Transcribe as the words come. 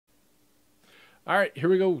All right, here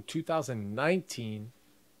we go. 2019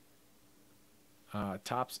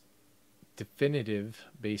 Topps Definitive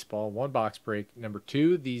Baseball. One box break. Number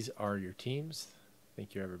 2. These are your teams.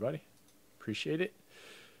 Thank you, everybody. Appreciate it.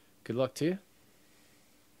 Good luck to you.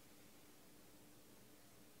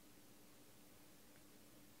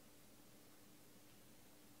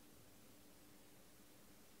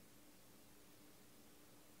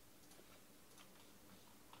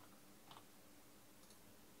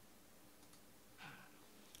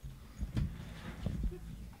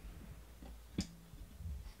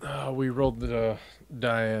 We rolled the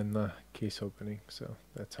die in the case opening, so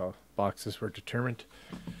that's how boxes were determined.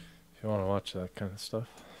 If you want to watch that kind of stuff,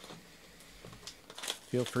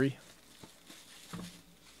 feel free.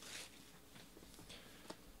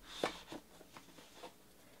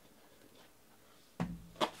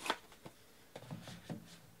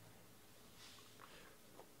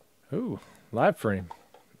 Ooh, live frame.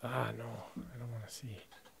 Ah, no, I don't want to see.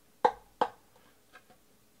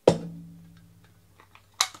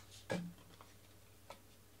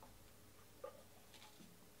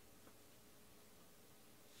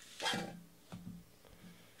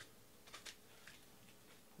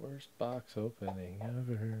 Worst box opening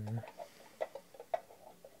ever.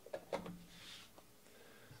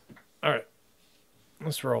 All right,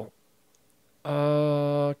 let's roll.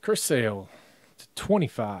 Chris Sale to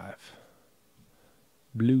 25.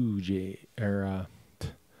 Blue Jay or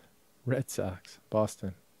Red Sox,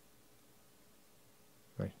 Boston.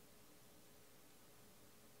 Right.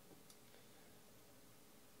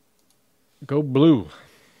 Go blue.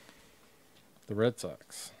 The Red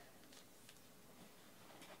Sox.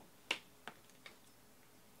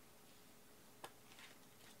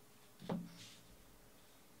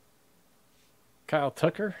 Kyle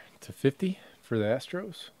Tucker to 50 for the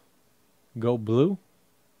Astros. Go blue.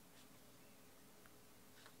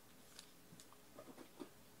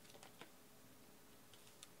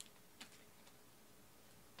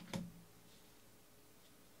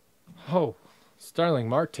 Oh, Starling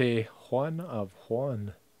Marte, Juan of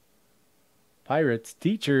Juan. Pirates,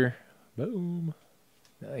 teacher. Boom.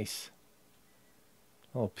 Nice.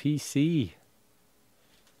 Oh, PC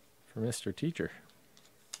for Mr. Teacher.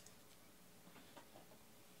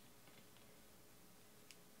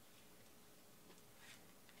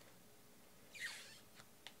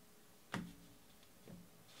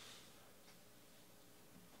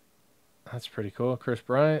 That's pretty cool. Chris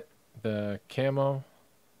Bryant, the camo,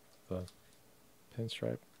 the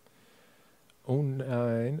pinstripe.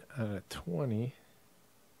 09 out of 20.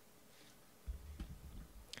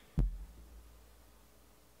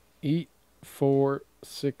 Eat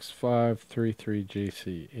 46533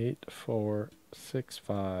 JC.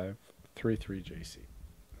 846533 JC.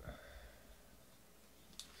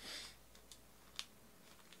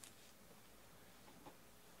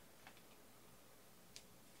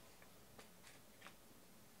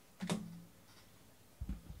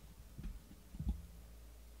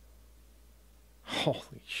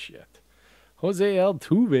 Holy shit. Jose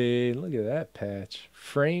Altuve. Look at that patch.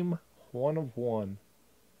 Frame 1 of 1.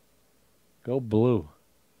 Go blue.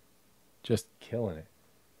 Just killing it.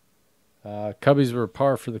 Cubbies were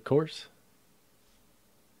par for the course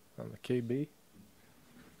on the KB.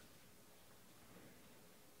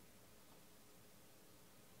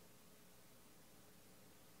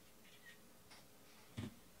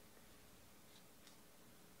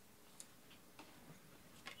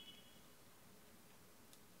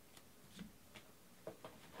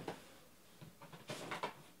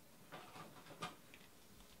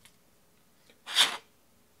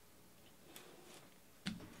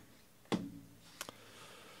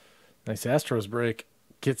 Nice Astros break.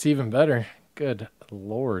 Gets even better. Good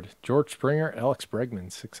Lord. George Springer, Alex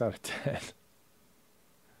Bregman, 6 out of 10.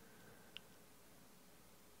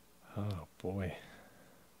 Oh, boy.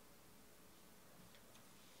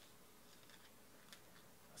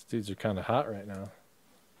 These dudes are kind of hot right now.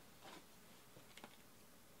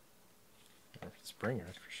 Springer,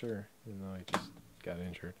 for sure, even though he just got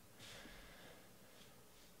injured.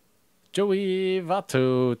 Joey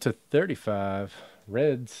Votto to 35.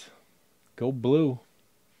 Reds. Go blue.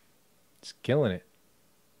 Just killing it.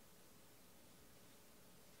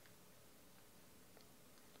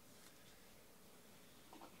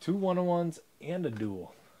 Two 1-on-1s and a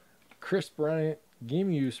duel. Chris Bryant, game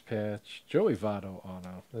use patch. Joey Votto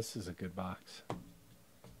auto. This is a good box.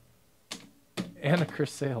 And a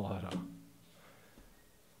Chris Sale auto.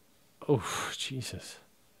 Oh, Jesus.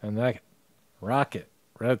 And that Rocket,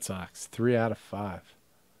 Red Sox, 3 out of 5.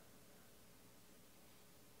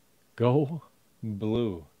 Go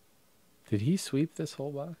blue. Did he sweep this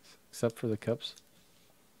whole box except for the Cubs?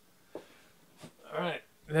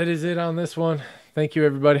 that is it on this one. Thank you,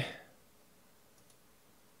 everybody.